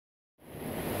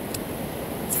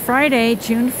Friday,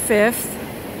 June 5th.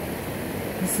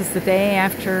 This is the day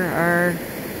after our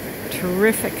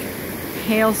terrific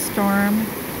hailstorm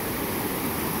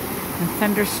and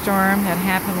thunderstorm that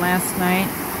happened last night.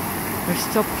 There's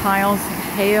still piles of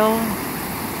hail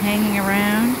hanging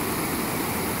around.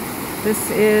 This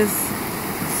is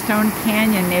Stone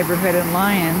Canyon neighborhood in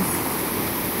Lyons.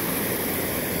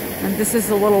 And this is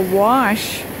a little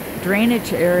wash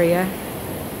drainage area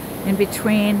in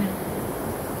between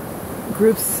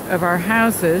groups of our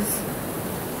houses.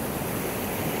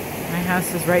 My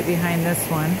house is right behind this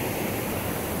one.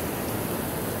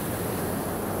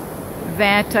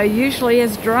 That usually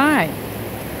is dry.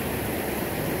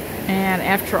 And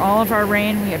after all of our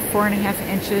rain, we had 4.5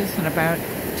 inches in about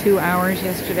 2 hours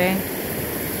yesterday.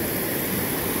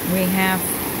 We have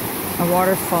a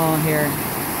waterfall here.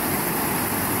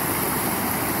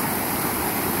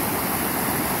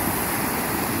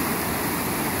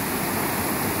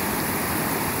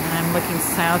 I'm looking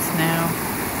south now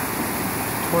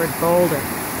toward Boulder.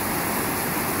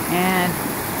 And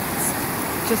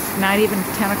it's just not even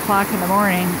 10 o'clock in the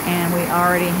morning and we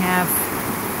already have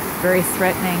very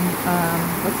threatening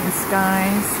looking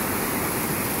skies.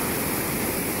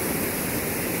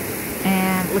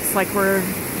 And it looks like we're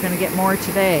going to get more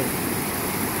today.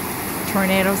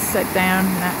 Tornadoes set down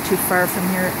not too far from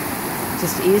here,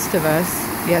 just east of us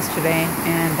yesterday,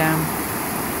 and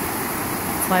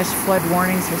flash flood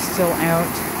warnings are still out,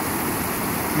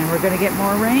 and we're going to get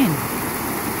more rain.